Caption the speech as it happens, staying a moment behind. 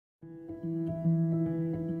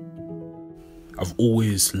I've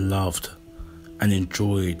always loved and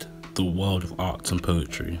enjoyed the world of arts and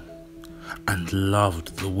poetry, and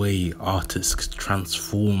loved the way artists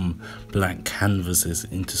transform blank canvases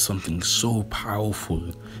into something so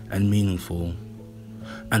powerful and meaningful,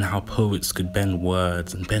 and how poets could bend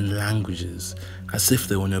words and bend languages as if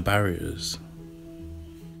there were no barriers.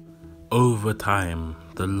 Over time,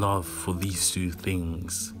 the love for these two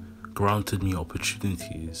things granted me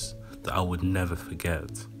opportunities that I would never forget.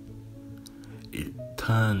 It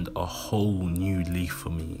turned a whole new leaf for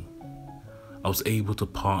me. I was able to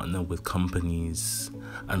partner with companies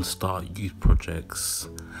and start youth projects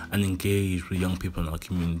and engage with young people in our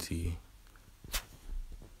community.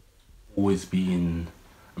 Always been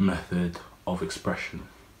a method of expression,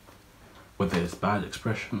 whether it's bad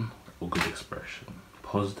expression or good expression,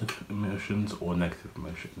 positive emotions or negative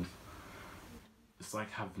emotions. It's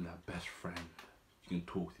like having that best friend you can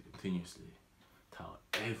talk to continuously, tell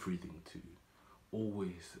everything to,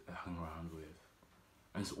 always hang around with.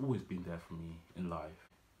 And it's always been there for me in life.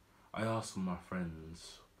 I ask my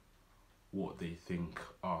friends what they think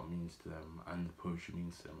art means to them and the poetry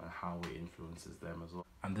means to them and how it influences them as well.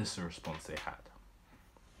 And this is the response they had.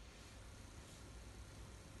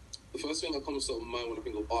 The first thing that comes to mind when I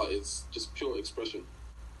think of art is just pure expression.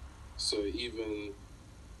 So even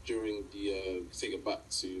during the, take it back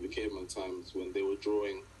to the caveman times when they were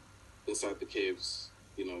drawing inside the caves,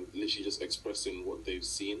 you know, literally just expressing what they've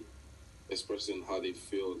seen, expressing how they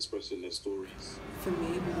feel, expressing their stories. For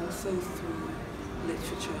me, more so through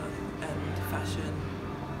literature and fashion,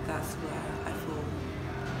 that's where I feel,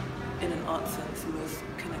 in an art sense, most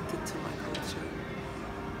connected to my culture.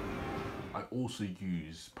 I also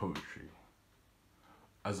use poetry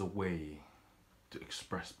as a way to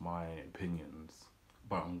express my opinions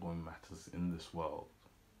about ongoing matters in this world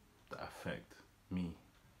that affect me,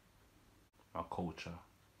 my culture,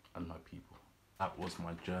 and my people. That was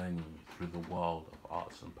my journey through the world of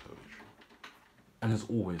arts and poetry, and it's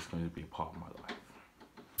always going to be a part of my life.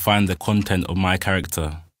 Find the content of my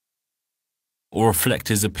character, or reflect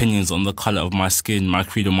his opinions on the colour of my skin, my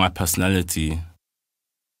creed, or my personality.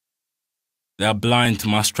 They are blind to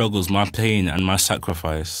my struggles, my pain, and my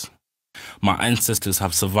sacrifice. My ancestors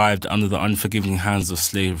have survived under the unforgiving hands of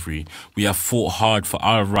slavery. We have fought hard for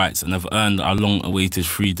our rights and have earned our long-awaited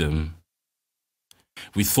freedom.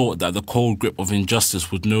 We thought that the cold grip of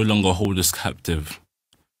injustice would no longer hold us captive.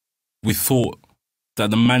 We thought that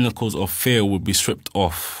the manacles of fear would be stripped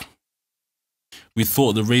off. We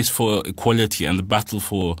thought the race for equality and the battle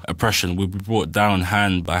for oppression would be brought down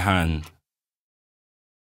hand by hand.